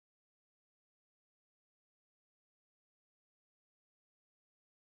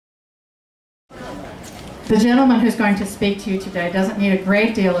The gentleman who's going to speak to you today doesn't need a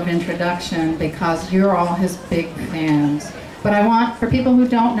great deal of introduction because you're all his big fans. But I want, for people who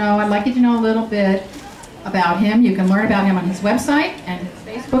don't know, I'd like you to know a little bit about him. You can learn about him on his website and his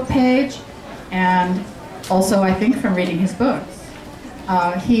Facebook page, and also, I think, from reading his books.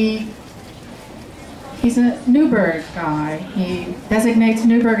 He's a Newburgh guy. He designates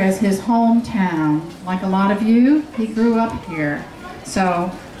Newburgh as his hometown. Like a lot of you, he grew up here.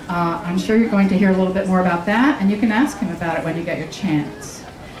 So I'm sure you're going to hear a little bit more about that, and you can ask him about it when you get your chance.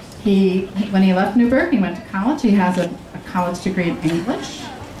 When he left Newburgh, he went to college. He has a college degree in English,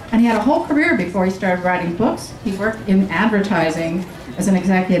 and he had a whole career before he started writing books. He worked in advertising as an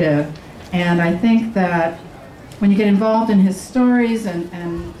executive, and I think that when you get involved in his stories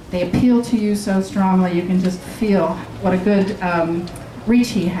and they appeal to you so strongly, you can just feel what a good reach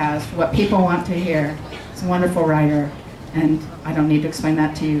he has for what people want to hear. He's a wonderful writer, and I don't need to explain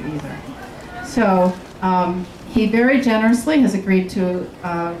that to you either. So he very generously has agreed to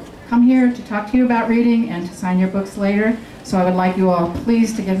come here to talk to you about reading and to sign your books later. So I would like you all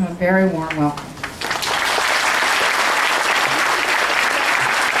please to give him a very warm welcome.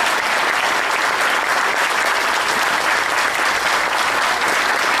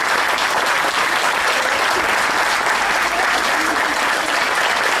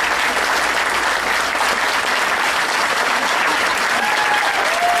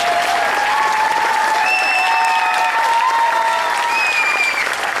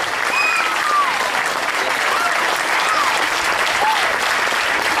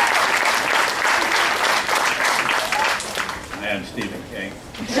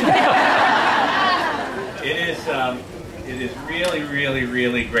 It is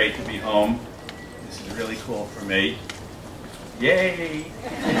really great to be home. This is really cool for me. Yay!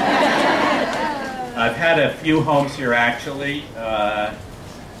 I've had a few homes here actually.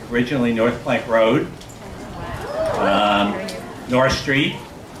 Originally North Plank Road, North Street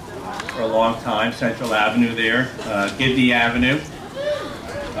for a long time, Central Avenue there, Gibney Avenue,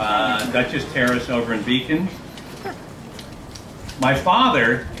 Duchess Terrace over in Beacon. My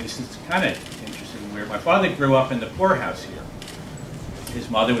father, this is kind of interesting and weird, my father grew up in the poorhouse here. His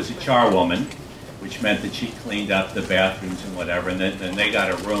mother was a charwoman, which meant that she cleaned up the bathrooms and whatever, and then they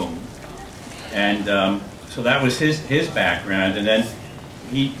got a room. And so that was his background. And then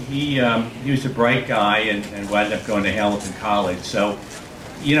he was a bright guy and wound up going to Hamilton College. So,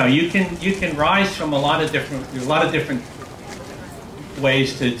 you know, you can rise from a lot of different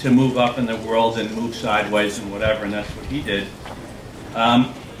ways to move up in the world and move sideways and whatever, and that's what he did.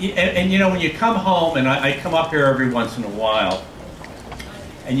 And you know, when you come home, and I come up here every once in a while,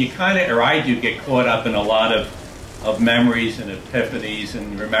 and you kind of, or I do, get caught up in a lot of memories and epiphanies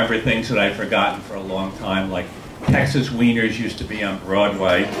and remember things that I've forgotten for a long time, like Texas Wieners used to be on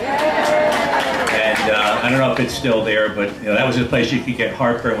Broadway. And I don't know if it's still there, but you know, that was a place you could get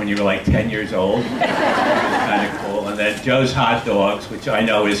heartburn when you were like 10 years old. It was kind of cool. And then Joe's Hot Dogs, which I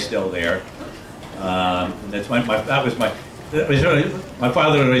know is still there. And that's my father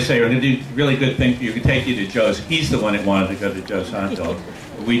would always say, "We're going to do a really good thing for you. We can take you to Joe's." He's the one that wanted to go to Joe's Hot Dogs.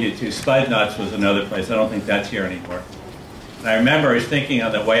 We did too. Spud Nuts was another place. I don't think that's here anymore. And I remember I was thinking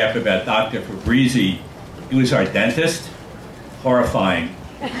on the way up about Dr. Fabrizi. He was our dentist. Horrifying.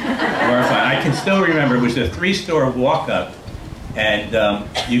 Horrifying. I can still remember it was a 3-store walk-up, and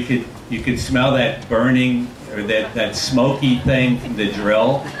you could smell that burning or that smoky thing from the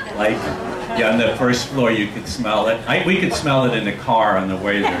drill, like. Yeah, on the first floor you could smell it. We could smell it in the car on the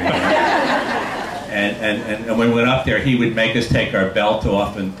way there. You know? And when we went up there, he would make us take our belt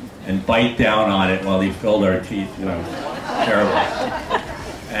off and bite down on it while he filled our teeth. You know, terrible.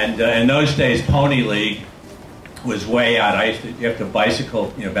 And in those days, Pony League was way out. You have to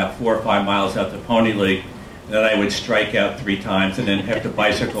bicycle, you know, about 4 or 5 miles out to Pony League, and then I would strike out 3 times, and then have to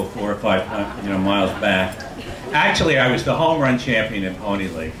bicycle 4 or 5 miles back. Actually, I was the home run champion in Pony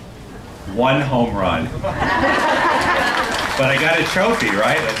League. 1 home run. But I got a trophy,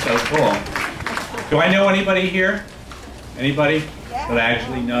 right? That's so cool. Do I know anybody here? Anybody that I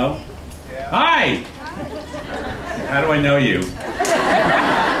actually know? Hi! How do I know you? I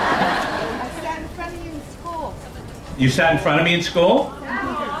sat in front of you in school. You sat in front of me in school?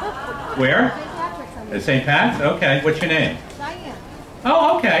 Where? At St. Pat's? Okay. What's your name? Diane.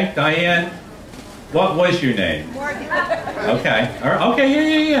 Oh, okay. Diane. What was your name? Morgan. Okay. Okay,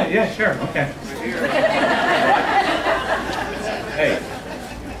 yeah, sure, okay. Hey,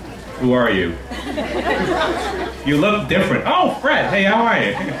 who are you? You look different. Oh, Fred, hey, how are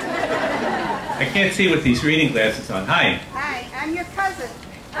you? I can't see with these reading glasses on. Hi. Hi, I'm your cousin.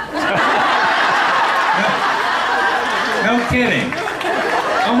 No kidding.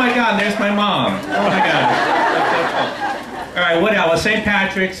 Oh my God, there's my mom. Oh my God. That's so cool. All right, what else? Well, St.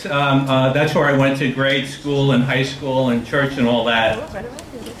 Patrick's, that's where I went to grade school and high school and church and all that.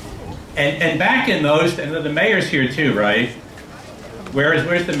 And back in those, and the mayor's here too, right?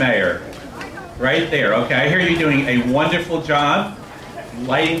 Where's the mayor? Right there. Okay, I hear you're doing a wonderful job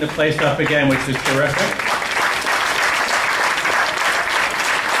lighting the place up again, which is terrific.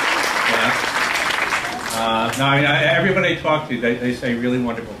 Yeah. No, I mean, everybody I talk to, they say really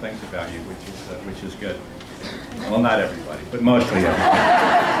wonderful things about you, which is good. Well, not everybody, but mostly everybody.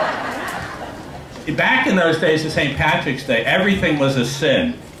 Back in those days of St. Patrick's Day, everything was a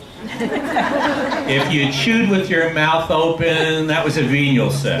sin. If you chewed with your mouth open, that was a venial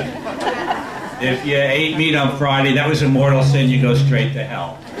sin. If you ate meat on Friday, that was a mortal sin. You go straight to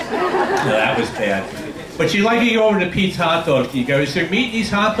hell. So that was bad. But you go over to Pete's Hot Dogs, and you go, is there meat in these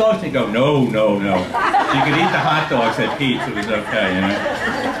hot dogs? And you go, no, no, no. You could eat the hot dogs at Pete's. It was okay, you know.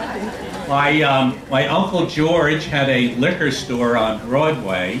 My Uncle George had a liquor store on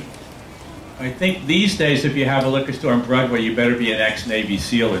Broadway. I think these days, if you have a liquor store on Broadway, you better be an ex-Navy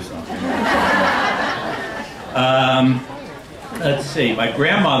SEAL or something. Let's see. My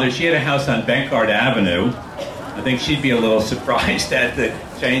grandmother, she had a house on Bankard Avenue. I think she'd be a little surprised at the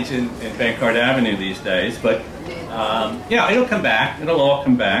change in Bankard Avenue these days. But, yeah, it'll come back. It'll all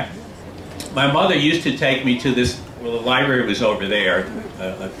come back. My mother used to take me to this, well, the library was over there,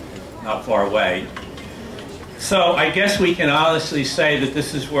 not far away. So I guess we can honestly say that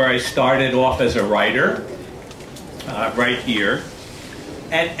this is where I started off as a writer, right here.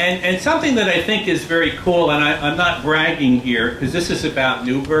 And something that I think is very cool, and I'm not bragging here, because this is about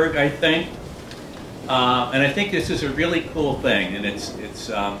Newburgh, I think. And I think this is a really cool thing, and it's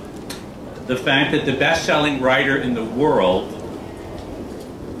the fact that the best-selling writer in the world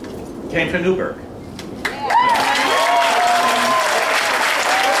came from Newburgh.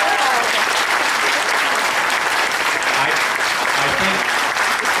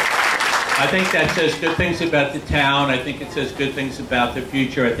 I think that says good things about the town. I think it says good things about the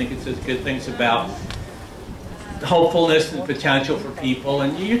future. I think it says good things about hopefulness and potential for people.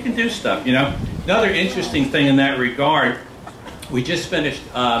 And you can do stuff, you know. Another interesting thing in that regard, we just finished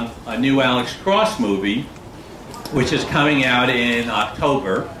a new Alex Cross movie, which is coming out in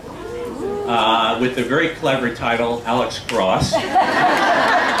October, with the very clever title, Alex Cross.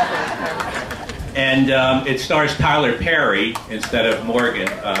 And it stars Tyler Perry instead of Morgan,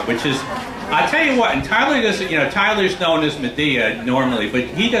 which is, I'll tell you what, and Tyler does, you know, Tyler's known as Medea normally, but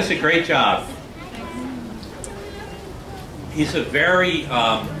he does a great job. He's a very,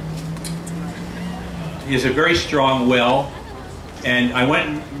 he has a very strong will, and I went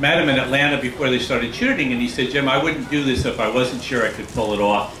and met him in Atlanta before they started shooting, and he said, Jim, I wouldn't do this if I wasn't sure I could pull it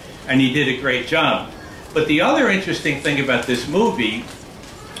off, and he did a great job. But the other interesting thing about this movie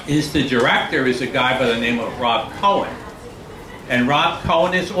is the director is a guy by the name of Rob Cohen. And Rob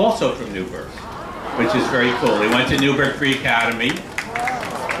Cohen is also from Newburgh, which is very cool. He went to Newburgh Free Academy.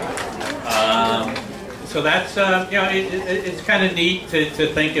 So that's, you know, it's kind of neat to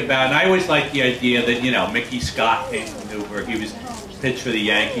think about. And I always like the idea that, you know, Mickey Scott came from Newburgh. He was pitched for the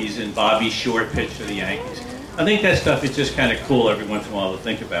Yankees, and Bobby Short pitched for the Yankees. I think that stuff is just kind of cool every once in a while to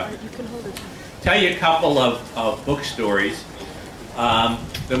think about. Tell you a couple of book stories.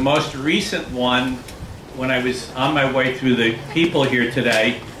 The most recent one, when I was on my way through the people here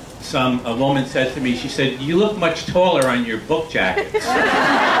today, a woman said to me, she said, you look much taller on your book jackets.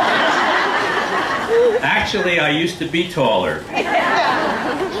 Actually, I used to be taller.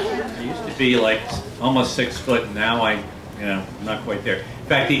 I used to be like almost 6 foot, and now I'm not quite there. In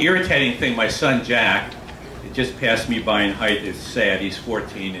fact, the irritating thing, my son Jack, it just passed me by in height, is sad. He's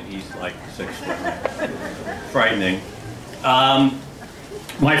 14 and he's like 6 foot. Frightening.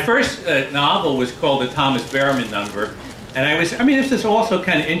 My first novel was called The Thomas Behrman Number, and this is also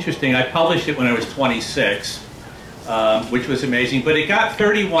kind of interesting. I published it when I was 26, which was amazing, but it got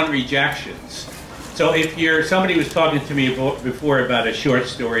 31 rejections. So if somebody was talking to me before about a short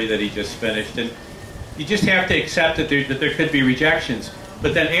story that he just finished, and you just have to accept that there could be rejections.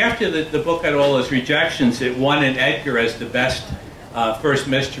 But then after the book had all those rejections, it won an Edgar as the best first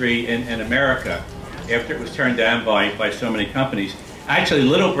mystery in America, after it was turned down by so many companies. Actually,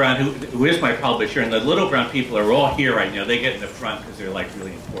 Little Brown, who is my publisher, and the Little Brown people are all here right now. They get in the front because they're like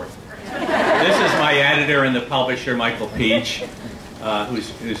really important. This is my editor and the publisher, Michael Peach,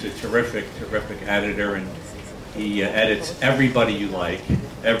 who's a terrific editor, and he edits everybody you like,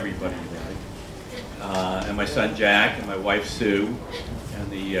 everybody you like. And my son Jack and my wife Sue, and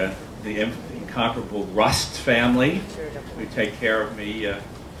the incomparable Rust family, who take care of me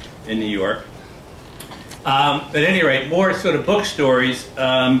in New York. At any rate, more sort of book stories.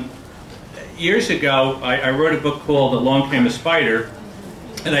 Years ago, I wrote a book called Along Came a Spider,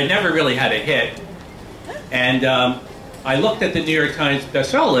 and I never really had a hit. And I looked at the New York Times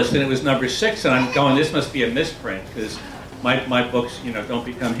bestseller list, and it was number 6, and I'm going, this must be a misprint, because my books, don't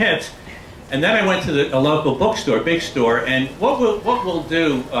become hits. And then I went to a local bookstore, big store, and what we'll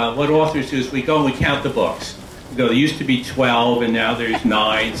do, what authors do, is we go and we count the books. We go, there used to be 12, and now there's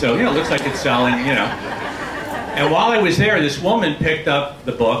 9, so, it looks like it's selling, And while I was there, this woman picked up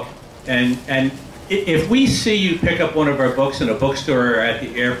the book, and if we see you pick up one of our books in a bookstore or at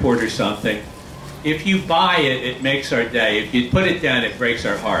the airport or something, if you buy it, it makes our day. If you put it down, it breaks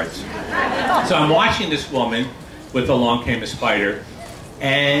our hearts. So I'm watching this woman with Along Came a Spider,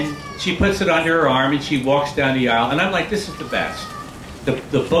 and she puts it under her arm and she walks down the aisle, and I'm like, this is the best.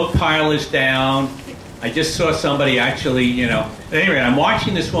 The book pile is down. I just saw somebody actually, Anyway, I'm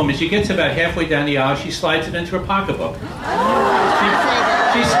watching this woman. She gets about halfway down the aisle. She slides it into her pocketbook.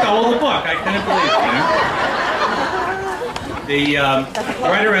 She stole the book. I couldn't believe it.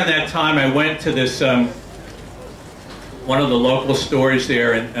 Right around that time, I went to this one of the local stores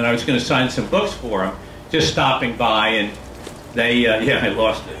there, and I was going to sign some books for them. Just stopping by, and they, I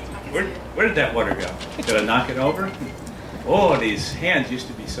lost it. Where did that water go? Did I knock it over? Oh, these hands used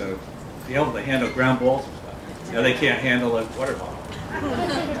to be so be able to handle ground balls and stuff. Now they can't handle a water bottle.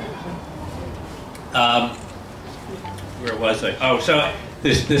 Where was I? Oh, so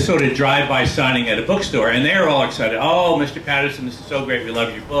this sort of drive-by signing at a bookstore, and they're all excited. Oh, Mr. Patterson, this is so great. We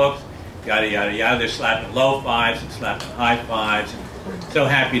love your books. Yada, yada, yada. They're slapping low fives and slapping high fives. And so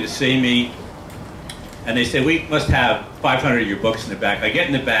happy to see me. And they say, we must have 500 of your books in the back. I get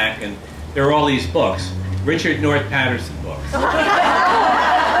in the back, and there are all these books. Richard North Patterson books.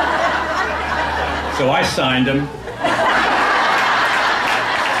 So I signed them.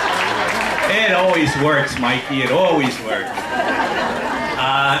 It always works, Mikey. It always works.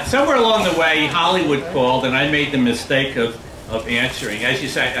 Somewhere along the way, Hollywood called, and I made the mistake of answering.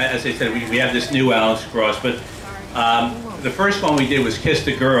 As I said, we have this new Alice Cross, but the first one we did was Kiss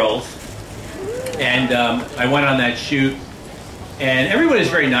the Girls, and I went on that shoot, and everyone was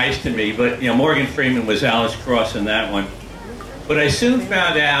very nice to me, but Morgan Freeman was Alice Cross in that one. But I soon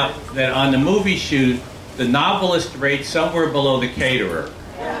found out that on the movie shoot, the novelist rates somewhere below the caterer.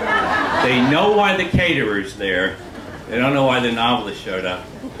 They know why the caterer's there. They don't know why the novelist showed up.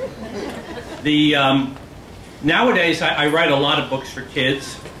 Nowadays, I write a lot of books for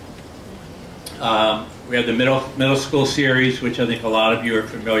kids. We have the middle school series, which I think a lot of you are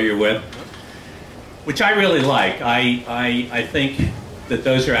familiar with, which I really like. I think that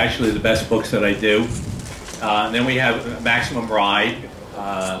those are actually the best books that I do. And then we have Maximum Ride,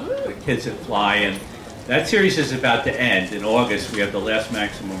 the Kids That Fly, and that series is about to end. In August, we have the last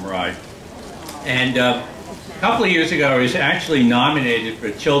Maximum Ride. And a couple of years ago, I was actually nominated for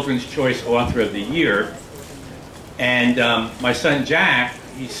Children's Choice Author of the Year. And my son Jack,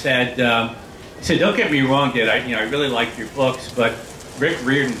 he said, don't get me wrong, Dad, I really like your books, but Rick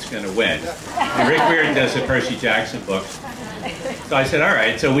Riordan's going to win. And Rick Riordan does the Percy Jackson books. So I said, all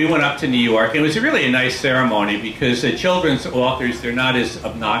right. So we went up to New York. And it was really a nice ceremony because the children's authors, they're not as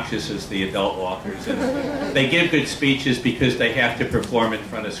obnoxious as the adult authors. And they give good speeches because they have to perform in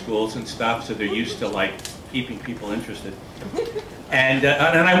front of schools and stuff, so they're used to, like, keeping people interested. And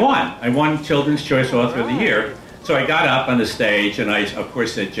I won. I won Children's Choice Author of the Year. So I got up on the stage, and I, of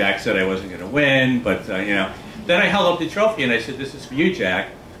course, said, Jack said I wasn't going to win, but, Then I held up the trophy, and I said, this is for you, Jack.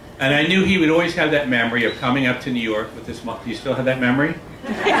 And I knew he would always have that memory of coming up to New York with this. Do you still have that memory? He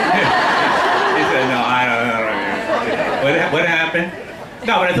said, no, I don't know. What happened?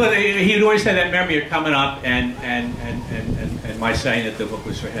 No, but I thought he would always have that memory of coming up and my saying that the book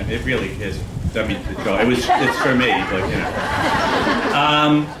was for him. It really isn't. I mean, it's for me, but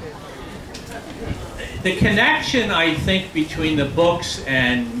the connection, I think, between the books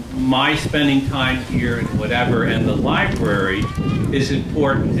and my spending time here and whatever and the library is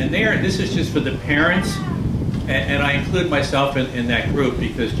important. And this is just for the parents, and I include myself in that group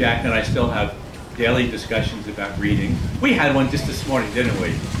because Jack and I still have daily discussions about reading. We had one just this morning, didn't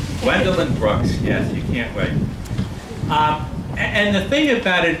we? Gwendolyn Brooks, yes, you can't wait. And the thing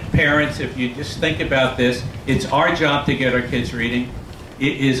about it, parents, if you just think about this, it's our job to get our kids reading.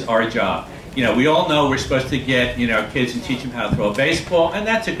 It is our job. We all know we're supposed to get, kids and teach them how to throw a baseball, and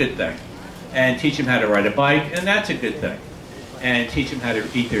that's a good thing. And teach them how to ride a bike, and that's a good thing. And teach them how to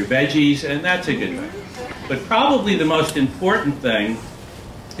eat their veggies, and that's a good thing. But probably the most important thing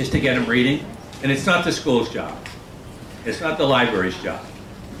is to get them reading, and it's not the school's job. It's not the library's job.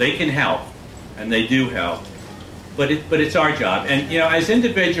 They can help, and they do help, but it's our job. And, as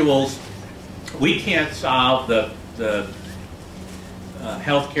individuals, we can't solve the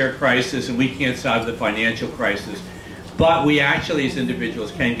healthcare crisis, and we can't solve the financial crisis, but we actually, as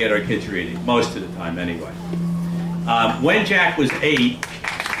individuals, can get our kids reading, most of the time anyway. When Jack was 8,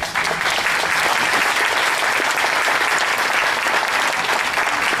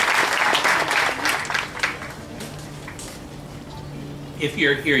 if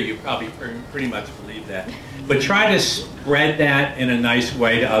you're here, you probably pretty much believe that. But try to spread that in a nice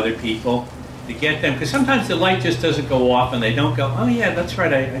way to other people, to get them, because sometimes the light just doesn't go off and they don't go, oh yeah, that's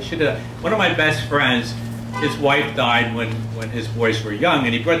right, I should have. One of my best friends, his wife died when his boys were young,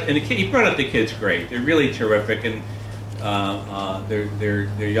 and he brought up the kids great. They're really terrific, and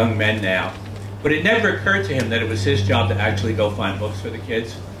they're young men now. But it never occurred to him that it was his job to actually go find books for the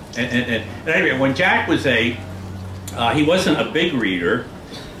kids. And anyway, when Jack was 8, he wasn't a big reader,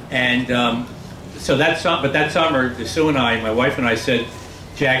 and so that summer, Sue and I, my wife and I, said,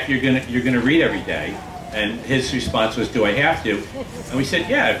 Jack, you're gonna read every day. And his response was, do I have to? And we said,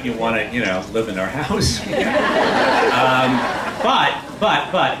 yeah, if you want to, live in our house.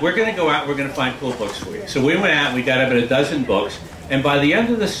 But we're gonna go out and we're gonna find cool books for you. So we went out and we got about a dozen books. And by the end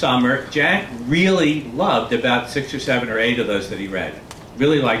of the summer, Jack really loved about 6 or 7 or 8 of those that he read.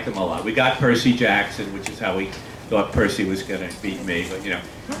 Really liked them a lot. We got Percy Jackson, which is how we thought Percy was going to beat me, but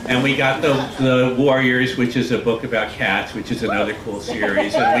And we got the Warriors, which is a book about cats, which is another cool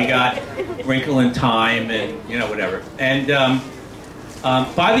series. And we got Wrinkle in Time, and whatever. And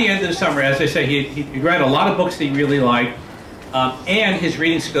by the end of the summer, as I say, he read a lot of books that he really liked, and his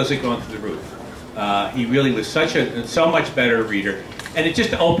reading skills had gone through the roof. He really was so much better reader, and it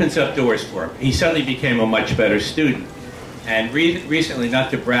just opens up doors for him. He suddenly became a much better student. And recently, not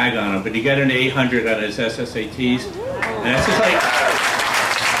to brag on him, but he got an 800 on his SSATs, and it's just like,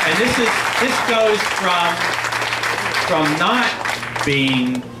 and this goes from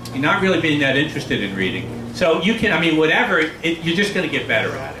not really being that interested in reading. So you can, whatever, you're just going to get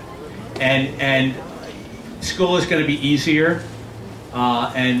better at it, and school is going to be easier,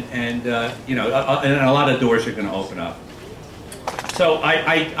 and a lot of doors are going to open up. So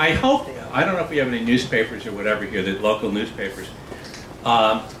I hope. I don't know if we have any newspapers or whatever here, the local newspapers,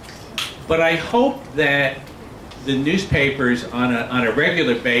 but I hope that the newspapers on a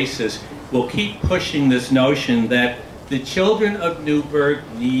regular basis will keep pushing this notion that the children of Newburgh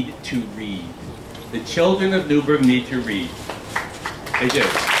need to read. The children of Newburgh need to read. They do.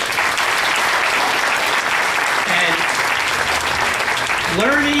 And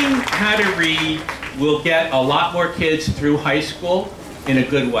learning how to read will get a lot more kids through high school in a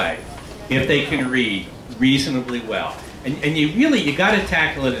good way, if they can read reasonably well. And you got to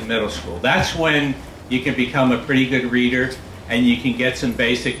tackle it in middle school. That's when you can become a pretty good reader, and you can get some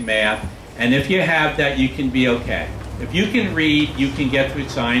basic math. And if you have that, you can be okay. If you can read, you can get through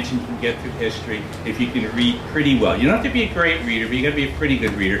science, and you can get through history, if you can read pretty well. You don't have to be a great reader, but you got to be a pretty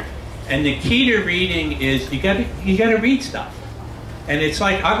good reader. And the key to reading is you got to read stuff. And it's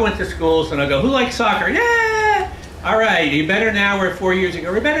like, I'll go into schools and I'll go, who likes soccer? Yeah! All right, are you better now or 4 years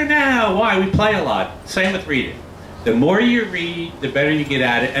ago? We're better now. Why? We play a lot. Same with reading. The more you read, the better you get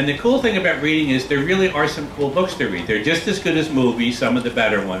at it. And the cool thing about reading is there really are some cool books to read. They're just as good as movies, some of the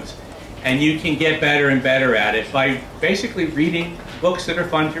better ones. And you can get better and better at it by basically reading books that are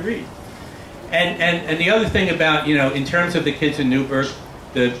fun to read. And the other thing about, in terms of the kids in Newburgh,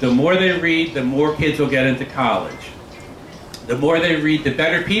 the more they read, the more kids will get into college. The more they read, the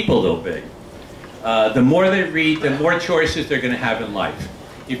better people they'll be. The more they read, the more choices they're going to have in life.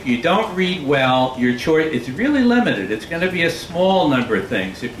 If you don't read well, your choice it's really limited. It's going to be a small number of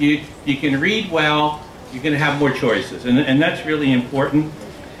things. If you can read well, you're going to have more choices, and that's really important.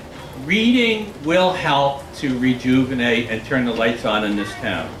 Reading will help to rejuvenate and turn the lights on in this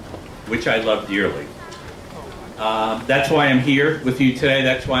town, which I love dearly. That's why I'm here with you today.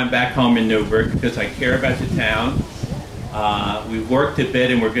 That's why I'm back home in Newburgh, because I care about the town. We've worked a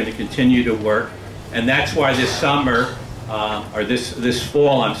bit, and we're going to continue to work. And that's why this summer, or this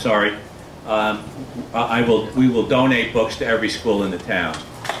fall, I'm sorry, we will donate books to every school in the town.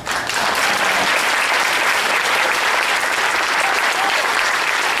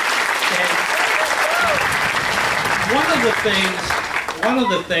 And one of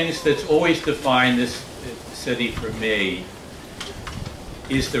the things that's always defined this city for me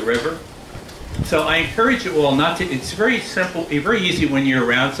is the river. So I encourage you all not to, it's very simple, very easy when you're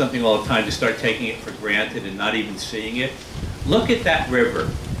around something all the time to start taking it for granted and not even seeing it. Look at that river.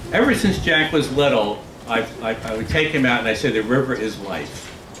 Ever since Jack was little, I would take him out and I say, the river is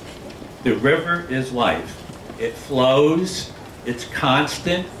life. The river is life. It flows, it's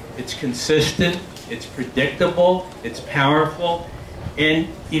constant, it's consistent, it's predictable, it's powerful, And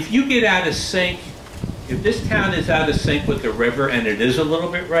if you get out of sync, if this town is out of sync with the river, and it is a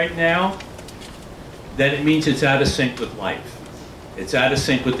little bit right now, then it means it's out of sync with life. It's out of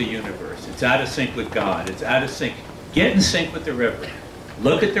sync with the universe. It's out of sync with God. It's out of sync. Get in sync with the river.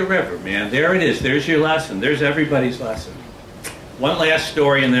 Look at the river, man. There it is. There's your lesson. There's everybody's lesson. One last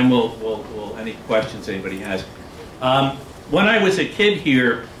story, and then we'll any questions anybody has. When I was a kid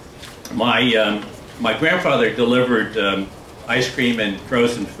here, my grandfather delivered ice cream and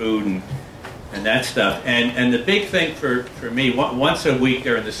frozen food and that stuff. And the big thing for me, once a week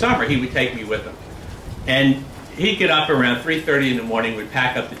during the summer, he would take me with him. And he'd get up around 3:30 in the morning, we'd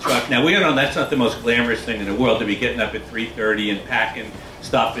pack up the truck. Now, we all know that's not the most glamorous thing in the world, to be getting up at 3:30 and packing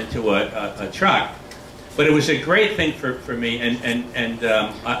stuff into a truck. But it was a great thing for me, and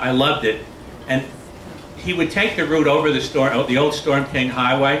I loved it. And he would take the route over the old Storm King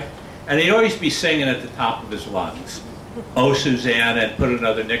Highway, and he'd always be singing at the top of his lungs. Oh, Susanna, and put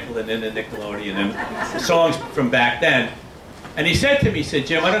another nickel in the Nickelodeon, and songs from back then. And he said to me, he said,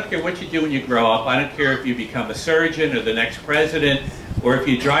 Jim, I don't care what you do when you grow up. I don't care if you become a surgeon or the next president, or if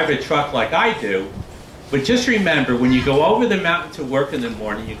you drive a truck like I do. But just remember, when you go over the mountain to work in the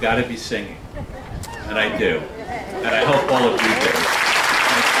morning, you got to be singing. And I do. And I hope all of you do.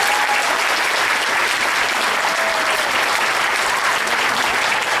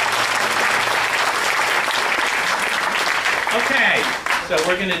 Okay, so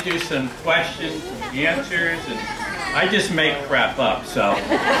we're going to do some questions and answers, and I just make crap up, so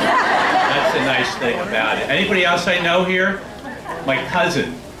that's a nice thing about it. Anybody else I know here? My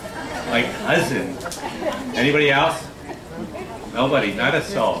cousin. My cousin. Anybody else? Nobody, not a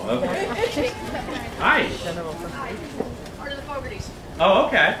soul. Okay. Hi. Part of the Fogartys. Oh,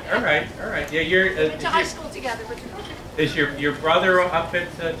 okay. All right, all right. Yeah, you're. Went to high school together. Is your brother up at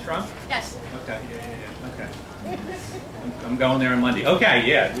Trump? Yes. Okay. Yeah. Okay. I'm going there on Monday. Okay.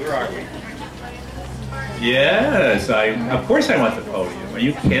 Yeah. Where are we? Yes. Of course I want the podium. Are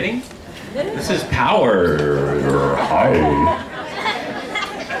you kidding? This is power. Hi.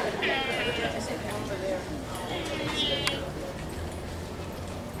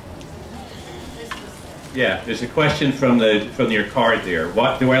 Yeah, there's a question from your card there.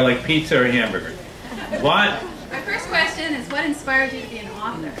 What do I like, pizza or hamburger? What? My first question is, what inspired you to be an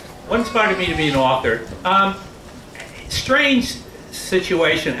author? What inspired me to be an author? Strange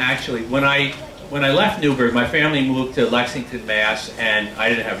situation, actually. When I left Newburgh, my family moved to Lexington, Mass, and I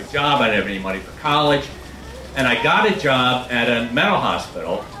didn't have a job. I didn't have any money for college, and I got a job at a mental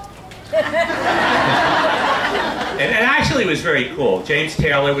hospital. And actually, it was very cool. James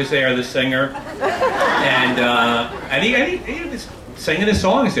Taylor was there, the singer, and he was singing his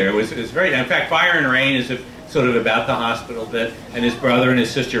songs there. It was very. In fact, Fire and Rain is sort of about the hospital bit. And his brother and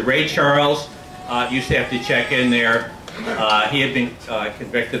his sister, Ray Charles, used to have to check in there. He had been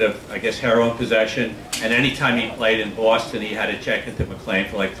convicted of, I guess, heroin possession, and anytime he played in Boston, he had to check into McLean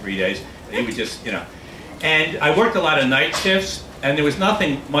for like 3 days. And he would just, you know. And I worked a lot of night shifts, and there was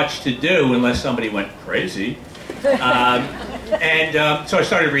nothing much to do unless somebody went crazy. So I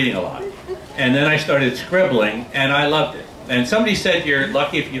started reading a lot. And then I started scribbling, and I loved it. And somebody said you're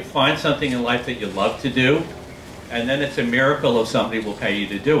lucky if you find something in life that you love to do, and then it's a miracle if somebody will pay you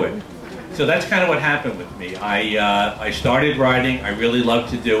to do it. So that's kind of what happened with me. I started writing, I really loved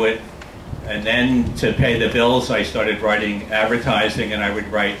to do it, and then to pay the bills I started writing advertising, and I would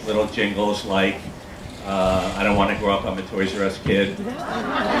write little jingles like, I don't want to grow up, I'm a Toys R Us kid.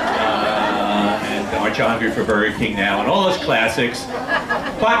 And Aren't You Hungry for Burger King Now? And all those classics.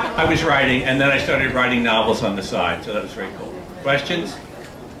 But I was writing, and then I started writing novels on the side, so that was very cool. Questions?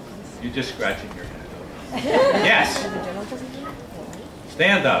 You're just scratching your head. Yes?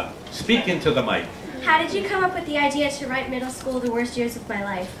 Stand up. Speak into the mic. How did you come up with the idea to write Middle School, the Worst Years of My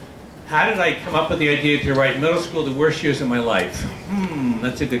Life? How did I come up with the idea to write Middle School, the Worst Years of My Life?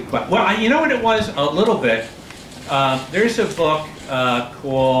 That's a good question. Well, you know what it was? A little bit. There's a book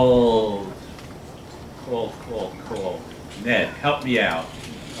called Ned, help me out.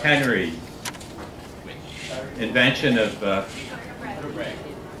 Henry. Invention of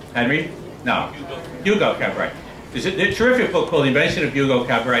Henry? No. Hugo Cabret. There's a terrific book called The Invention of Hugo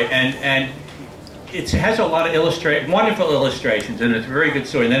Cabret, and it has a lot of wonderful illustrations, and it's a very good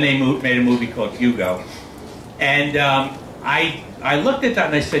story. And then they made a movie called Hugo. And I looked at that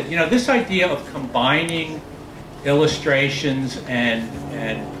and I said, you know, this idea of combining illustrations and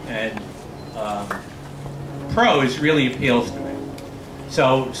prose really appeals to me.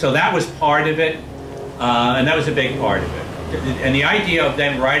 So that was part of it, and that was a big part of it. And the idea of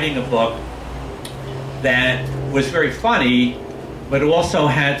then writing a book that was very funny, but it also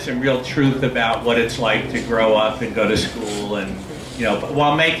had some real truth about what it's like to grow up and go to school and, you know, but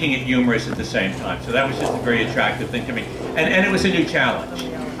while making it humorous at the same time. So that was just a very attractive thing to me. And it was a new challenge.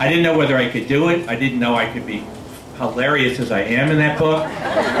 I didn't know whether I could do it. I didn't know I could be hilarious as I am in that book.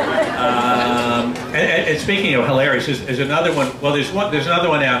 And speaking of hilarious, there's another one. Well, there's another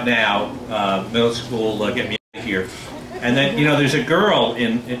one out now. Middle School, Get Me Out of Here. And then, you know, there's a girl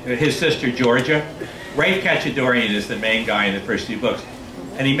in his sister Georgia. Rafe Cachadorian is the main guy in the first two books,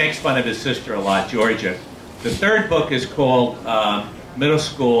 and he makes fun of his sister a lot, Georgia. The third book is called Middle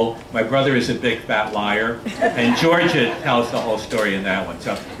School, My Brother is a Big Fat Liar, and Georgia tells the whole story in that one.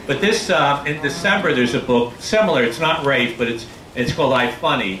 So, but this, in December, there's a book similar. It's not Rafe, but it's called I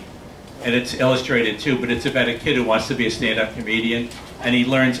Funny, and it's illustrated too, but it's about a kid who wants to be a stand-up comedian, and he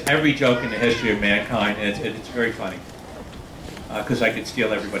learns every joke in the history of mankind, and it's very funny. Because I could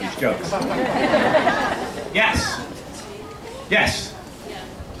steal everybody's jokes. Yes. Yes.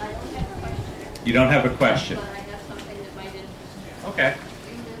 You don't have a question. But I have something that might interest you. Okay.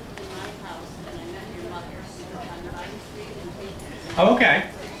 We lived in my house, and I met your mother on 9th Street in Payton. Oh, okay.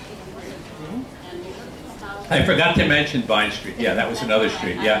 And we lived in a house. I forgot to mention Vine Street. Yeah, that was another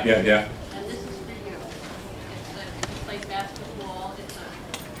street. Yeah. And this is for you. You play basketball. It's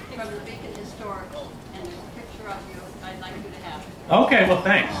from the Beacon Historical, and there's a picture of you. I'd like you to have it. Okay, well,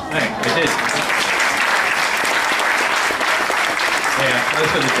 thanks. Thanks. I did. Yeah, those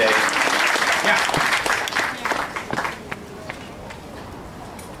are the days. Yeah.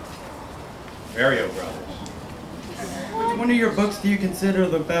 Mario Brothers. Which one of your books do you consider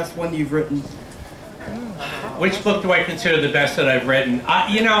the best one you've written? Which book do I consider the best that I've written?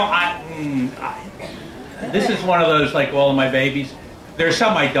 You know, this is one of those, like all of my babies. There's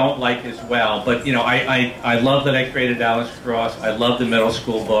some I don't like as well, but you know, I love that I created Alice Cross. I love the middle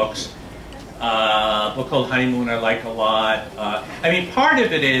school books. A book called Honeymoon I like a lot. I mean, part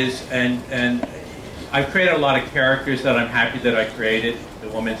of it is, and I've created a lot of characters that I'm happy that I created. The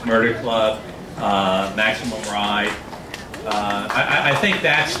Women's Murder Club, Maximum Ride. I think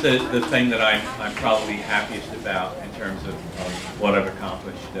that's the thing that I'm probably happiest about in terms of what I've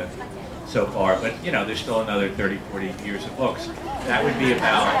accomplished so far. But you know, there's still another 30, 40 years of books. That would be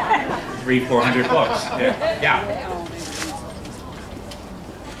about 300-400 books. Yeah.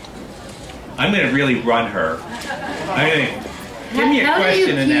 I'm going to really run her. I'm going to give me a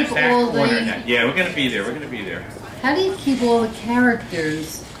question in that back corner now. Yeah, we're going to be there. We're going to be there. How do you keep all the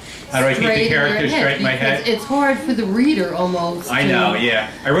characters? How do I keep the characters straight in my head? It's hard for the reader almost. I know, yeah.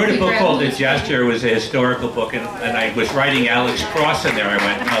 I wrote a book called The Gesture. It was a historical book, and I was writing Alex Cross in there. I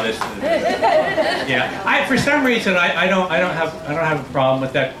went, oh, this. Yeah. For some reason, I don't have a problem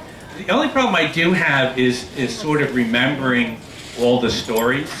with that. The only problem I do have is sort of remembering all the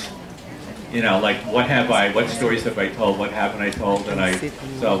stories. You know, like what stories have I told? What haven't I told? And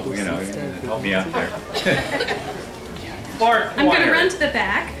so you know, help me out there. I'm going to run to the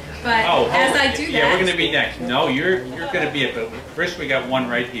back. But as I do that... Yeah, we're going to be next. No, you're going to be it. But first we got one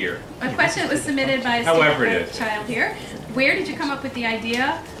right here. A question that was submitted by a child here. Where did you come up with the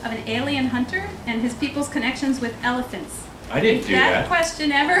idea of an alien hunter and his people's connections with elephants? I didn't do that.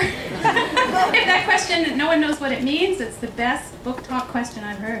 Question ever. If that question, no one knows what it means, it's the best book talk question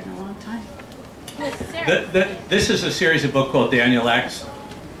I've heard in a long time. This is a series of book called Daniel X.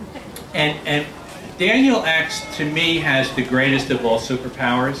 And Daniel X, to me, has the greatest of all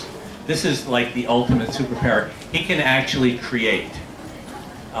superpowers. This is like the ultimate superpower. He can actually create.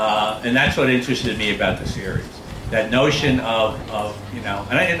 And that's what interested me about the series. That notion of you know,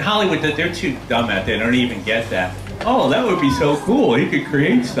 and in Hollywood, they're too dumb at it. They don't even get that. Oh, that would be so cool. He could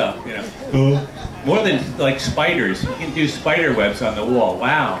create stuff, you know. More than like spiders. He can do spider webs on the wall.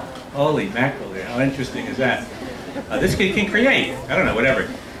 Wow. Holy mackerel. How interesting is that? This kid can create. I don't know, whatever.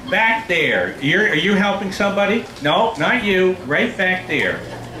 Back there. Are you helping somebody? No, not you. Right back there.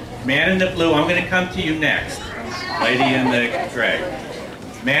 Man in the blue. I'm going to come to you next. Lady in the gray.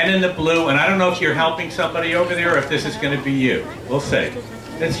 Man in the blue. And I don't know if you're helping somebody over there or if this is going to be you. We'll see.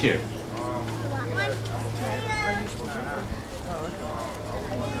 That's you.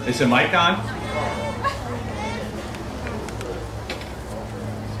 Is the mic on?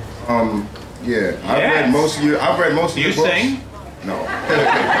 Yeah. I've read most of your books. Do you sing? No.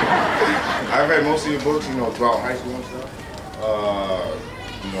 I read most of your books, you know, throughout high school and stuff.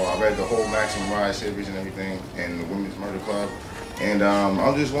 You know, I read the whole Maximum Ride series and everything, and the Women's Murder Club. And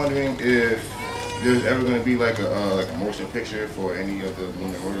I'm just wondering if there's ever going to be like a motion picture for any of the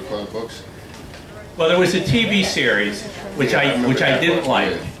Women's Murder Club books. Well, there was a TV series which I didn't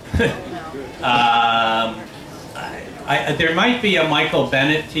like. There might be a Michael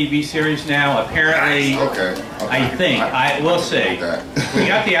Bennett TV series now. Apparently, okay. I think. We'll see. We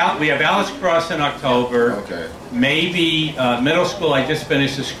have Alice Cross in October. Okay. Maybe middle school. I just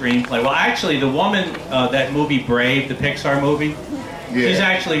finished the screenplay. Well, actually, the woman that movie Brave, the Pixar movie. Yeah. She's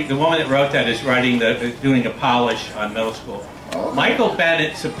actually the woman that wrote that is doing a polish on middle school. Okay. Michael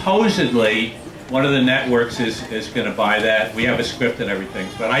Bennett supposedly. One of the networks is going to buy that. We have a script and everything,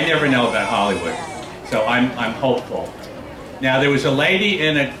 but I never know about Hollywood, so I'm hopeful. Now there was a lady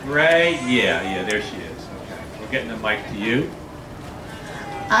in a gray. Yeah, there she is. Okay, we're getting the mic to you.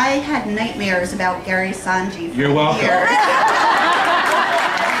 I had nightmares about Gary Sanji. You're welcome.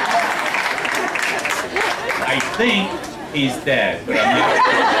 I think he's dead, but I'm not.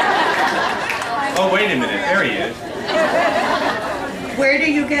 Oh, wait a minute. There he is. Where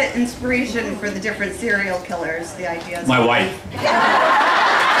do you get inspiration for the different serial killers, the ideas? My wife.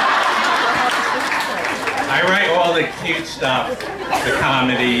 I write all the cute stuff, the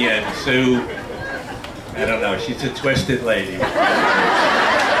comedy, and Sue, I don't know, she's a twisted lady.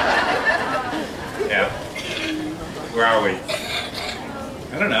 Yeah. Where are we?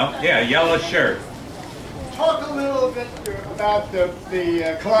 I don't know. Yeah, yellow shirt. Talk a little bit about the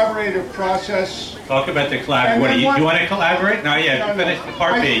collaborative process. Talk about the collaborative. What do you want to collaborate? No, yeah, no, finish the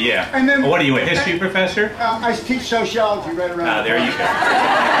part B, yeah. And then, what are you, a history professor? I teach sociology right around. Ah, there you go.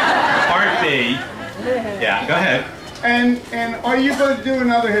 Part B. Yeah, go ahead. And are you going to do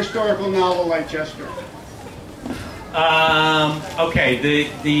another historical novel like Chester? Okay,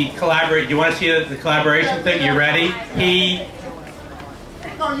 the collaborate. You want to see the collaboration thing? You ready?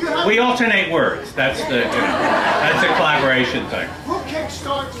 We alternate words. That's the that's the collaboration thing. Who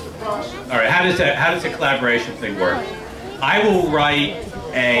kickstarts the process? All right. How does the collaboration thing work? I will write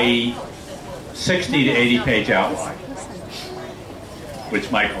a 60 to 80 page outline, which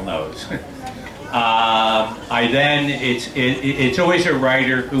Michael knows. It's always a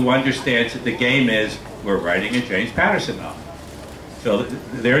writer who understands that the game is we're writing a James Patterson novel. So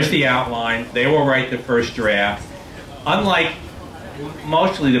there's the outline. They will write the first draft. Unlike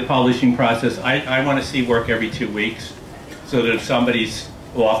mostly the publishing process, I want to see work every 2 weeks, so that if somebody's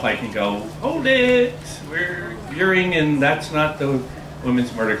off, I can go, hold it, we're hearing, and that's not the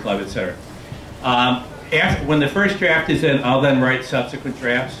Women's Murder Club, etc. When the first draft is in, I'll then write subsequent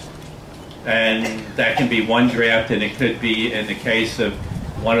drafts, and that can be one draft, and it could be, in the case of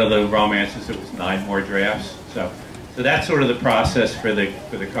one of the romances, it was 9 more drafts. So that's sort of the process for the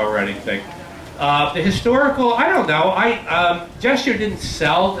co-writing thing. The historical, I don't know. Gesture didn't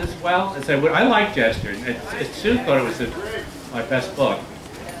sell as well as I would. I like Gesture. Sue thought it was my best book.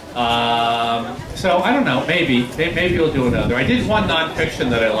 So I don't know. Maybe we'll do another. I did one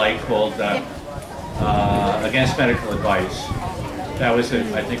nonfiction that I liked called Against Medical Advice. That was,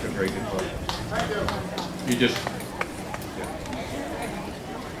 I think, a very good book. You just,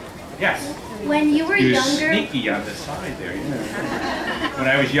 yes. When you were younger, sneaky on the side there. Yeah. When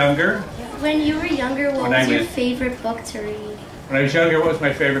I was younger. When you were younger, what was your favorite book to read? When I was younger, what was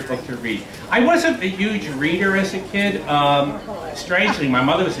my favorite book to read? I wasn't a huge reader as a kid. Strangely, my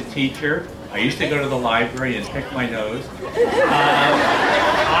mother was a teacher. I used to go to the library and pick my nose.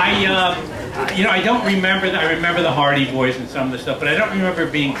 I don't remember that. I remember the Hardy Boys and some of the stuff, but I don't remember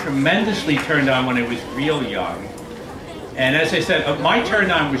being tremendously turned on when I was real young. And as I said, my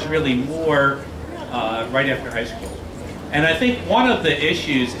turn on was really more right after high school. And I think one of the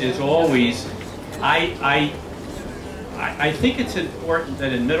issues is always, I think it's important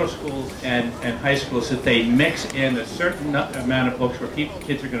that in middle schools and high schools that they mix in a certain amount of books where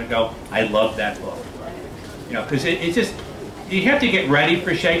kids are going to go, I love that book. Because it's just, you have to get ready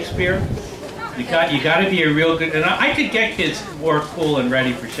for Shakespeare. You got to be a real good, and I could get kids more cool and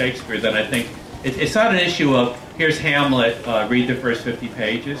ready for Shakespeare than I think. It's not an issue of, here's Hamlet, read the first 50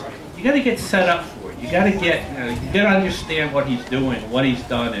 pages. You got to get set up for it. You got to understand what he's doing, what he's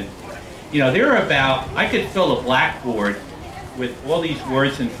done, and there are I could fill a blackboard with all these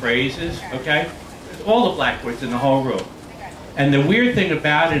words and phrases. Okay, all the blackboards in the whole room. And the weird thing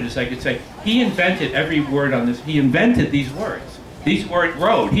about it is, I could say he invented every word on this. He invented these words. These word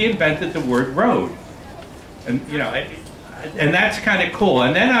road. He invented the word road, and and that's kind of cool.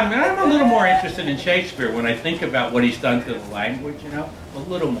 And then I'm a little more interested in Shakespeare when I think about what he's done to the language, a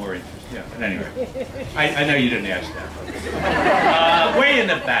little more interested. Yeah, but anyway, I know you didn't ask that. Way in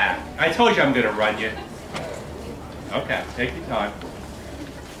the back. I told you I'm going to run you. Okay, take your time.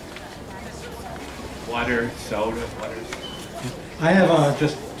 Water, soda, water. I have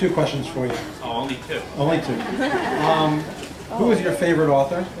just 2 questions for you. Oh, only 2? Only 2. Who is your favorite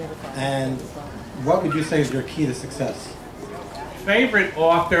author, and what would you say is your key to success? favorite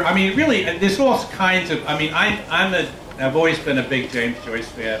author, I mean, really, there's all kinds of, I mean, I've always been a big James Joyce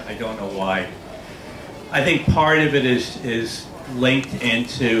fan. I don't know why. I think part of it is linked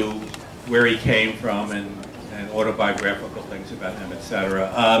into where he came from and autobiographical things about him,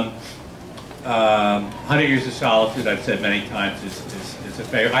 etc. 100 Years of Solitude, I've said many times, is a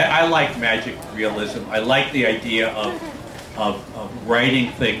favorite. I like magic realism. I like the idea of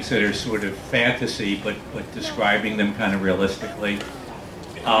writing things that are sort of fantasy, but describing them kind of realistically.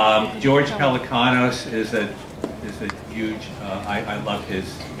 George Pelecanos is a huge. I love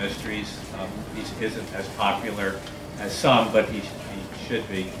his mysteries. He isn't as popular as some, but he should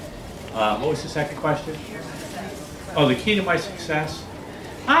be. What was the second question? Oh, the key to my success.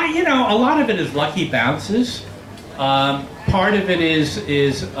 You know, a lot of it is lucky bounces. Part of it is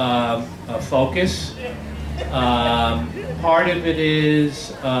a focus. Part of it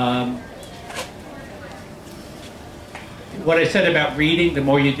is what I said about reading. The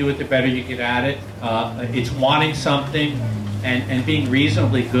more you do it, the better you get at it. It's wanting something and being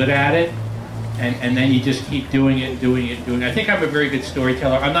reasonably good at it. And then you just keep doing it. I think I'm a very good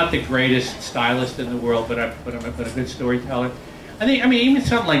storyteller. I'm not the greatest stylist in the world, but I'm a good storyteller. I mean, even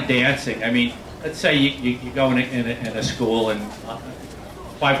something like dancing. I mean, let's say you go in a school and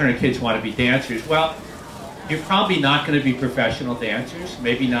 500 kids want to be dancers. Well, you're probably not going to be professional dancers.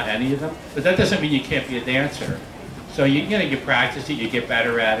 Maybe not any of them. But that doesn't mean you can't be a dancer. So you practice it. You get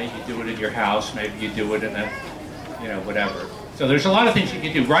better at it. You do it in your house. Maybe you do it in a, whatever. So there's a lot of things you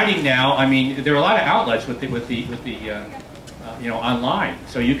can do. Writing now, I mean, there are a lot of outlets with the online.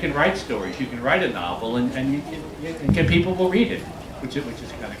 So you can write stories, you can write a novel, and people will read it, which is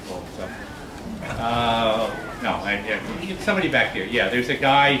kind of cool. So, somebody back there. Yeah, there's a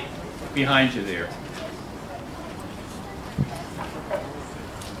guy behind you there.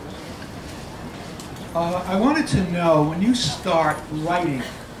 I wanted to know, when you start writing,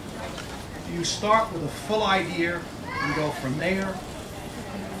 do you start with a full idea and go from there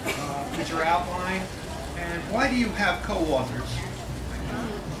with your outline? And why do you have co-authors?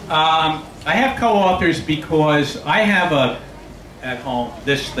 I have co-authors because I have at home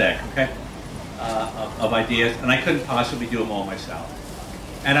this thick, okay, of ideas, and I couldn't possibly do them all myself.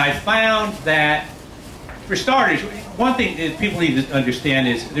 And I found that, for starters, one thing that people need to understand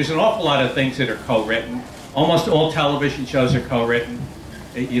is there's an awful lot of things that are co-written. Almost all television shows are co-written.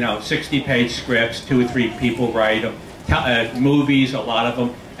 60-page scripts, 2 or 3 people write them. Movies, a lot of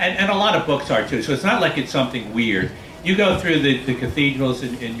them, and a lot of books are too. So it's not like it's something weird. You go through the cathedrals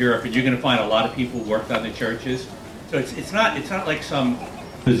in Europe, and you're going to find a lot of people who worked on the churches. So it's not like some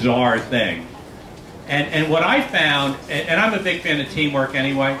bizarre thing. And what I found, and I'm a big fan of teamwork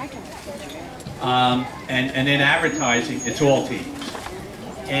anyway. And in advertising, it's all teams.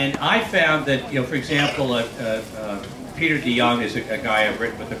 And I found that, for example, Peter DeYoung is a guy I've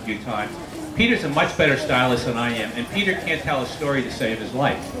written with a few times. Peter's a much better stylist than I am, and Peter can't tell a story to save his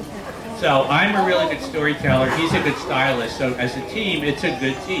life. So I'm a really good storyteller, he's a good stylist, so as a team, it's a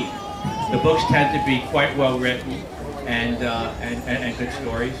good team. The books tend to be quite well written and good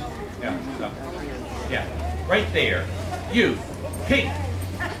stories. Yeah, so, yeah, right there. You, Pink.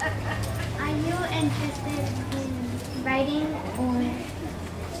 Are you interested in writing or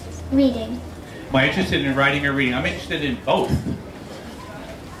reading? Am I interested in writing or reading? I'm interested in both.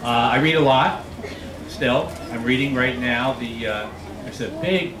 I read a lot, still. I'm reading right now there's a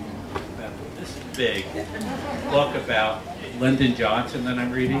big book about Lyndon Johnson that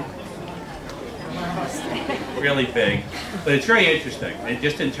I'm reading. Really big. But it's very interesting, and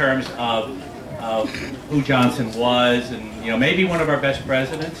just in terms of who Johnson was, and maybe one of our best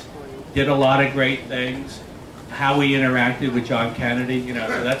presidents, did a lot of great things, how he interacted with John Kennedy,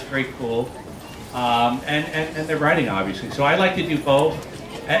 so that's very cool. And the writing, obviously. So I like to do both.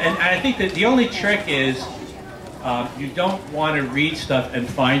 And I think that the only trick is you don't want to read stuff and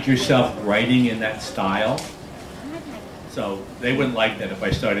find yourself writing in that style. So they wouldn't like that if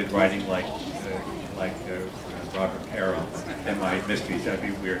I started writing like Robert Caro in my mysteries. That'd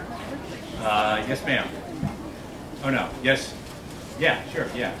be weird. Yes, ma'am. Oh, no. Yes. Yeah, sure,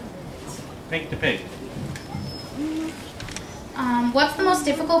 yeah. Pink to pink. What's the most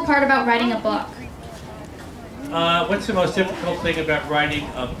difficult part about writing a book? What's the most difficult thing about writing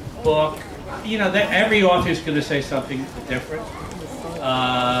a book? That every author is going to say something different.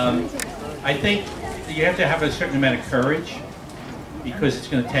 I think you have to have a certain amount of courage because it's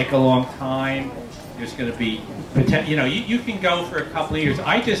going to take a long time. There's going to be, you can go for a couple of years.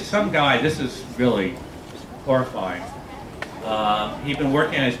 Some guy, this is really horrifying. He'd been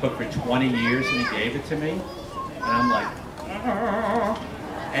working on his book for 20 years and he gave it to me. And I'm like,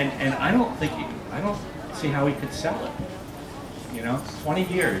 and I don't see how he could sell it. you know, 20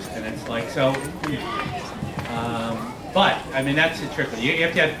 years, and it's like so. But I mean, that's the trick. You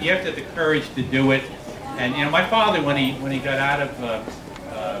have to have the courage to do it. And you know, my father, when he got out of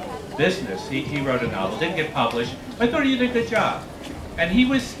business, he wrote a novel, didn't get published. I thought he did a good job, and he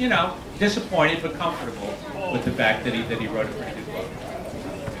was, you know, disappointed but comfortable with the fact that he wrote a pretty good book.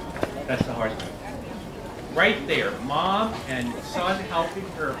 That's the hard thing. Right there, mom and son helping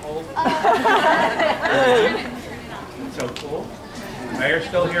her hold. It's so cool. Mayor's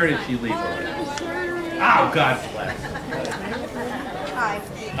still here, or did she leave already? Oh, God bless. Hi.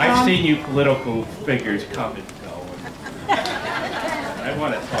 I've seen you political figures come and go. I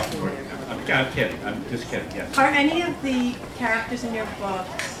want to talk to her. I'm kidding. I'm just kidding. Yes. Are any of the characters in your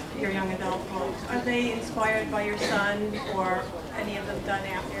books, your young adult books, are they inspired by your son, or any of them done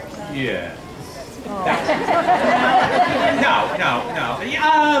after your son? Yeah. Oh. No.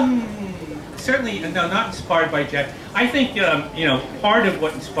 Certainly, no, not inspired by Jack. I think, you know, part of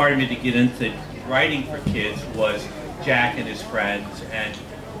what inspired me to get into writing for kids was Jack and his friends,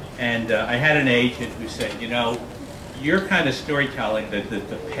 and I had an agent who said, you know, your kind of storytelling,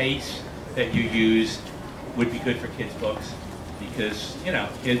 the pace that you use would be good for kids' books, because, you know,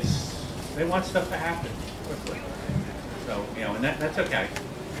 kids, they want stuff to happen quickly. So, you know, and that's okay.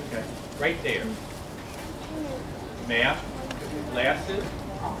 Okay, right there. Map, glasses,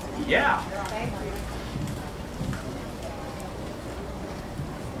 yeah. Thank you.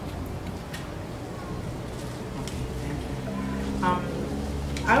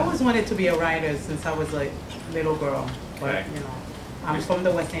 I always wanted to be a writer since I was a little girl, but Okay. you know, I'm from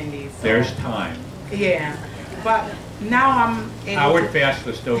the West Indies. So, There's time. yeah, but now I'm able Howard to, Fast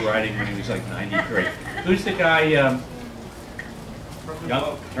was still writing when he was like 93. Who's the guy?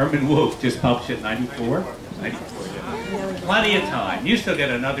 Herman Wouk just published it in 94? 94, yeah. Plenty of time. You still get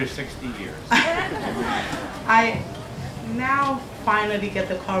another 60 years. I now finally get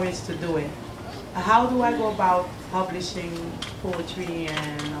the courage to do it. How do I go about publishing poetry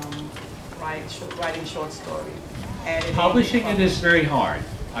and writing short stories? Editing, Publishing it is very hard.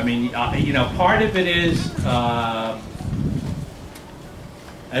 I mean, you know, part of it is,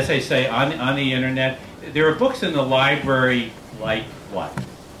 as I say, on the internet. There are books in the library like what?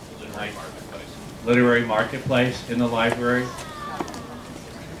 Literary Marketplace in the library.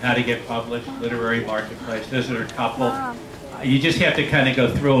 How to get published, Literary Marketplace. Those are a couple. You just have to kind of go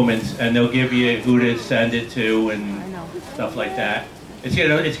through them, and they'll give you who to send it to and stuff like that. It's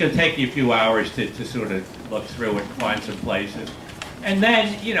going to take you a few hours to sort of look through it and find some places. And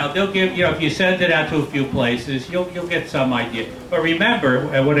then, you know, they'll give, you know, if you send it out to a few places, you'll get some idea. But remember,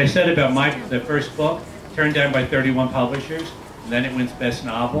 what I said about the first book, turned down by 31 publishers, and then it wins Best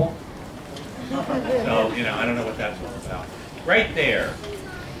Novel. So, you know, I don't know what that's all about. Right there.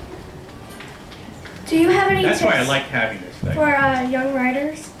 Do you have any That's tips why I like having this thing. for young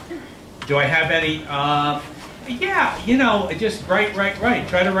writers? Do I have any? Yeah, you know, just write.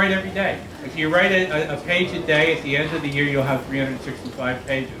 Try to write every day. If you write a page a day, at the end of the year, you'll have 365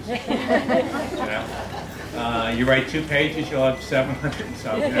 pages. You know? You write 2 pages, you'll have 700 and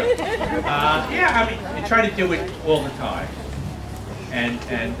something. Yeah, I mean, you try to do it all the time. And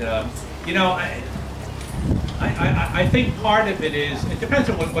you know, I think part of it is, it depends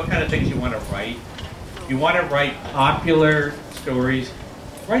on what kind of things you want to write. If you want to write popular stories,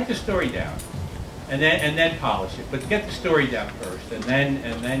 write the story down, and then polish it. But get the story down first, and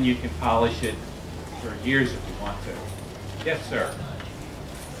then you can polish it for years if you want to. Yes, sir.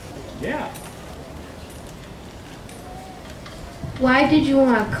 Yeah. Why did you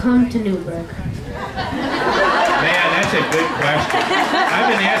want to come to Newburgh? Man, that's a good question. I've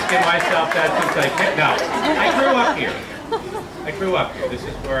been asking myself that since I came. No, I grew up here. This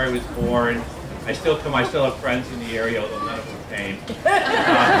is where I was born. I still have friends in the area, although none of them came.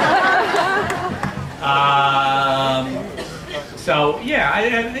 So yeah,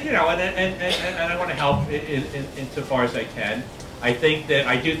 you know, and I want to help insofar as I can. I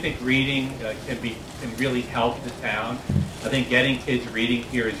do think reading can really help the town. I think getting kids reading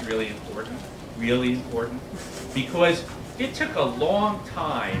here is really important, because it took a long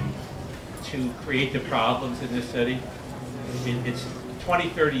time to create the problems in this city. It's 20,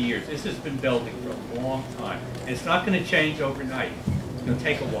 30 years. This has been building for a long time. It's not going to change overnight. It's going to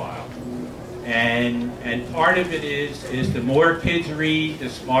take a while. And part of it is the more kids read, the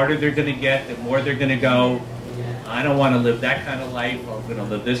smarter they're going to get, the more they're going to go, I don't want to live that kind of life, I'm going to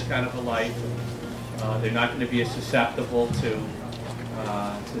live this kind of a life. They're not going to be as susceptible to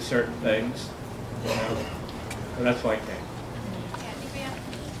certain things. You know? So that's why I came. I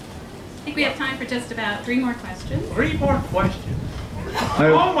think we have time for just about 3 more questions. 3 more questions.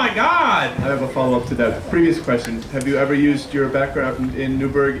 Oh my God! I have a follow-up to that previous question. Have you ever used your background in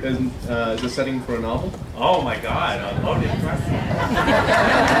Newburgh as a setting for a novel? Oh my God, a loaded question.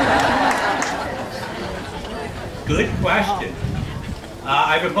 Good question.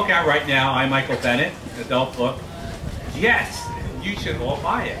 I have a book out right now, I'm Michael Bennett, an adult book. Yes, you should all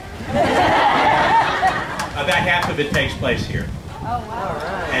buy it. About half of it takes place here. Oh,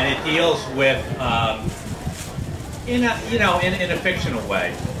 wow. And it deals with, in a fictional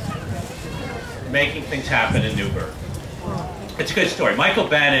way, making things happen in Newburgh. It's a good story. Michael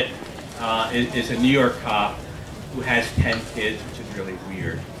Bennett is a New York cop who has 10 kids, which is really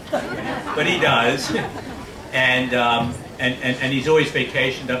weird, but he does. And he's always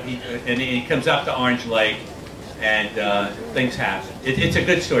vacationed up. He comes up to Orange Lake, and things happen. It's a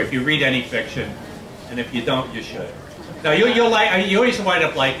good story. If you read any fiction, and if you don't, you should. Now you always wind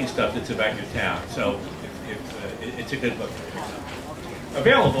up liking stuff that's about your town. So it's a good book to pick up.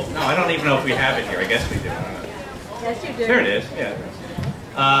 Available? No, I don't even know if we have it here. I guess we do. I don't know. Yes, you do. There it is. Yeah.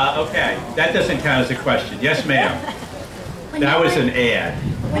 Okay, that doesn't count as a question. Yes, ma'am. That was an ad.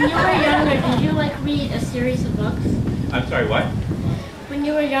 When you were younger, did you read a series of books? I'm sorry, what? When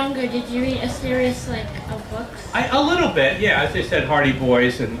you were younger, did you read a series of books? A little bit, yeah. As I said, Hardy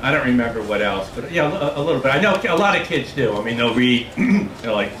Boys, and I don't remember what else, but yeah, a little bit. I know a lot of kids do. I mean, they'll read,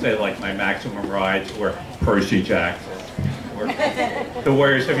 say My Maximum Rides or Percy Jackson or The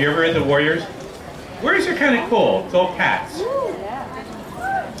Warriors. Have you ever read The Warriors? Warriors are kind of cool. It's all cats.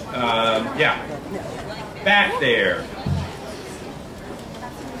 Yeah. Back there.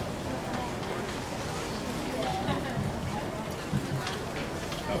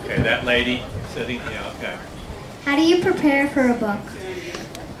 Okay, that lady sitting, yeah, okay. How do you prepare for a book?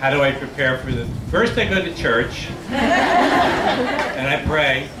 How do I prepare for the... First I go to church, and I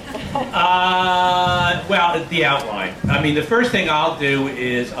pray. Well, the outline. I mean, the first thing I'll do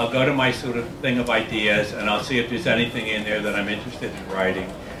is I'll go to my sort of thing of ideas, and I'll see if there's anything in there that I'm interested in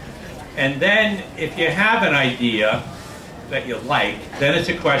writing. And then, if you have an idea that you like, then it's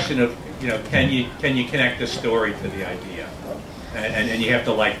a question of, can you connect the story to the idea? And you have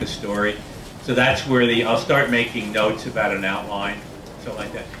to like the story. So that's where I'll start making notes about an outline, something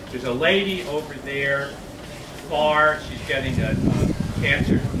like that. There's a lady over there, far, she's getting a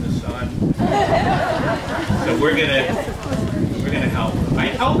cancer from the sun. So we're gonna help her.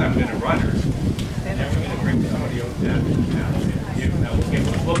 I told her I'm gonna run her. And then we're gonna bring somebody over down.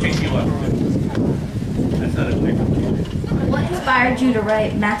 We'll pick you up too. That's not a big deal. What inspired you to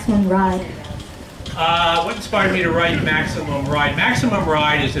write Maximum Ride? What inspired me to write Maximum Ride? Maximum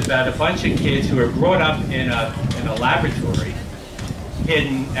Ride is about a bunch of kids who are brought up in a laboratory,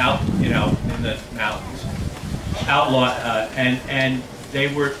 hidden out, in the mountains, outlaw, and they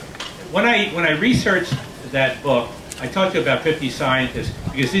were. When I researched that book, I talked to about 50 scientists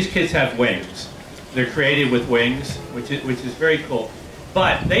because these kids have wings. They're created with wings, which is very cool.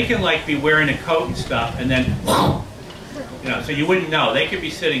 But they can be wearing a coat and stuff, and then. So you wouldn't know. They could be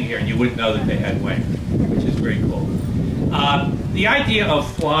sitting here and you wouldn't know that they had wings, which is very cool. The idea of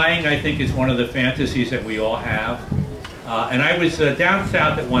flying, I think, is one of the fantasies that we all have. And I was down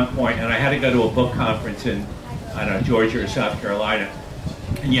south at one point, and I had to go to a book conference in, I don't know, Georgia or South Carolina.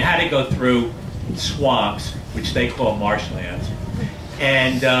 And you had to go through swamps, which they call marshlands.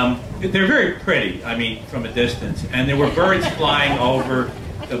 And they're very pretty, I mean, from a distance. And there were birds flying over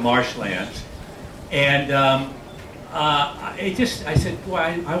the marshlands. And I said, boy,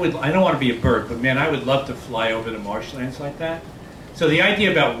 I don't want to be a bird, but man, I would love to fly over the marshlands like that. So the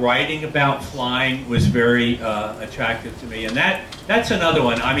idea about writing about flying was very attractive to me, and that's another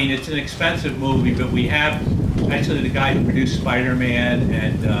one. I mean, it's an expensive movie, but we have actually the guy who produced Spider-Man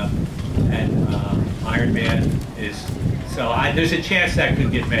and Iron Man is. So there's a chance that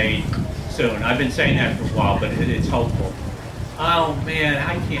could get made soon. I've been saying that for a while, but it's hopeful. Oh man,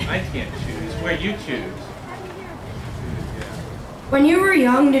 I can't choose. Where you choose? When you were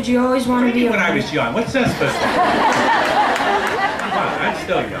young, did you always want to be a writer? When I was young. What's that supposed to be? Come on, I'm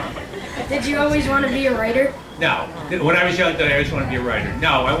still young. Did you always want to be a writer? No. When I was young, did I always want to be a writer?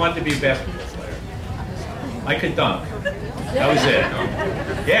 No, I wanted to be a basketball player. I could dunk. That was it.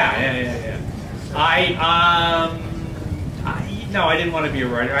 Yeah. No, I didn't want to be a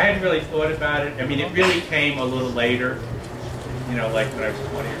writer. I hadn't really thought about it. I mean, it really came a little later. Like when I was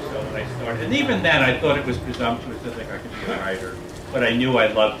 20 or so when I started. And even then, I thought it was presumptuous to think I could be a writer. But I knew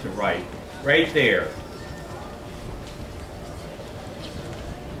I'd love to write. Right there.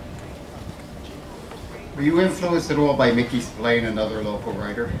 Were you influenced at all by Mickey Spillane, another local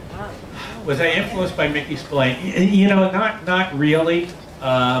writer? Was I influenced by Mickey Spillane? Not really.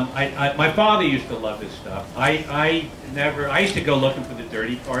 My father used to love this stuff. I used to go looking for the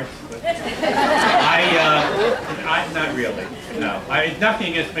dirty parts, but not really. No,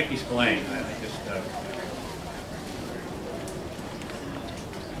 nothing against Mickey Spillane. I just.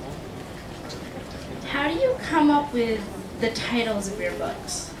 How do you come up with the titles of your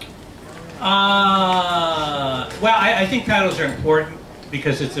books? Well, I think titles are important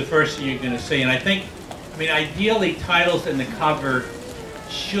because it's the first thing you're going to see, and I mean, ideally, titles in the cover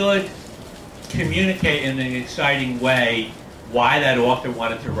should communicate in an exciting way why that author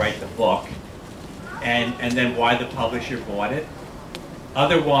wanted to write the book, and then why the publisher bought it.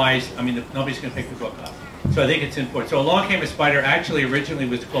 Otherwise, I mean, nobody's going to pick the book up. So I think it's important. So Along Came a Spider actually originally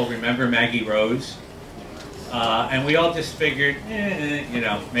was called Remember Maggie Rose. And we all just figured, you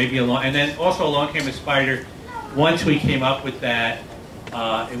know, maybe and then also Along Came a Spider. Once we came up with that,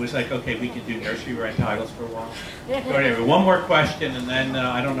 it was like, okay, we can do nursery rhyme titles for a while. So anyway, one more question, and then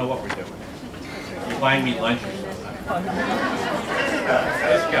I don't know what we're doing. You're buying me lunch or something.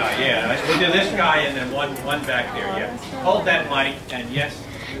 This guy, yeah. We'll do this guy and then one back there, yeah. Hold that mic, and yes,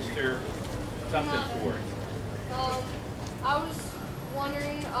 Mr. Something Ford. I was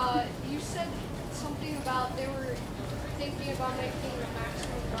wondering, you said something about they were thinking about making a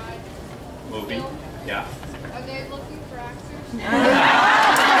Maximum Ride movie. Film. Yeah. Are they looking for actors? Yes.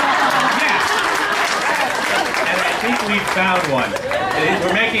 And I think we found one.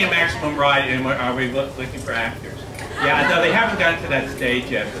 We're making a Maximum Ride, and are we looking for actors? Yeah, no, they haven't gotten to that stage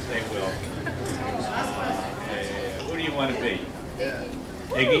yet, but they will. Who do you want to be?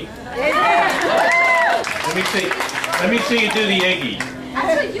 Iggy? Let me see you do the Iggy.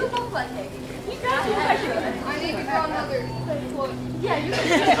 Actually, you look like Iggy. I need to draw another quote. Yeah, you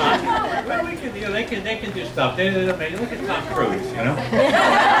can. Well, we can, you know, they can do stuff. Look at Tom Cruise, you know.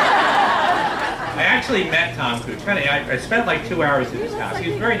 I actually met Tom Cruise. Funny, I spent like 2 hours at his house. He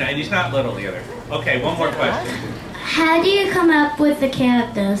was very nice. He's not little either. Okay, one more question. How do you come up with the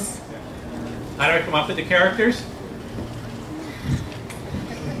characters? How do I come up with the characters?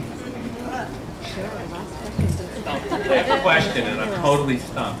 That's a question, and I'm totally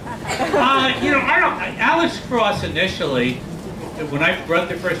stumped. You know, Alex Cross initially, when I wrote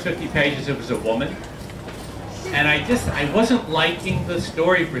the first 50 pages, it was a woman. And I wasn't liking the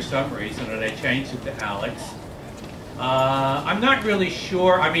story for some reason, and I changed it to Alex. I'm not really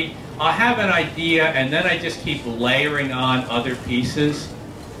sure. I mean, I'll have an idea, and then I just keep layering on other pieces.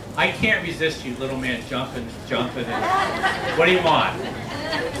 I can't resist you, little man, jumping. And, what do you want?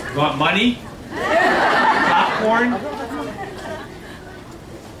 You want money? Popcorn?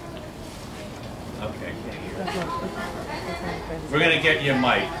 Okay. We're gonna get you a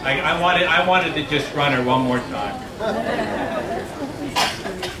mic. I wanted to just run her one more time.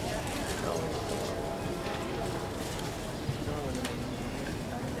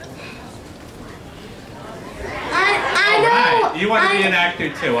 You want to be an actor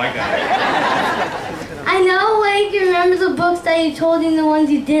too, I got it. I know, like, you remember the books that you told and the ones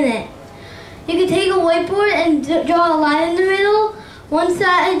you didn't. You could take a whiteboard and draw a line in the middle. One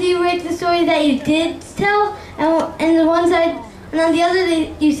side you write the story that you did tell, and the one side, and on the other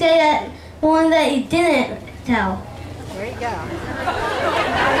you say that the one that you didn't tell. There you go.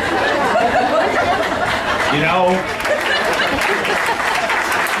 You know,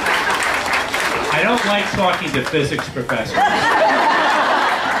 I don't like talking to physics professors.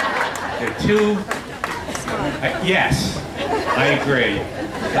 They're too... yes, I agree.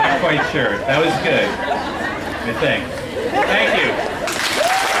 Not quite sure. That was good, I think. Thank you.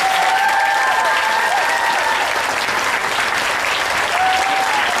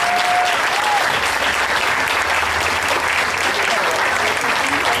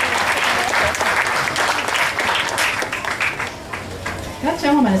 That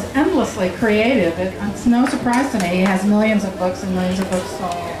gentleman is endlessly creative. It's no surprise to me. He has millions of books and millions of books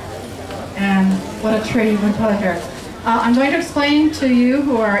sold. And what a treat when put here. I'm going to explain to you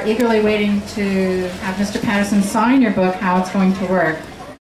who are eagerly waiting to have Mr. Patterson sign your book how it's going to work.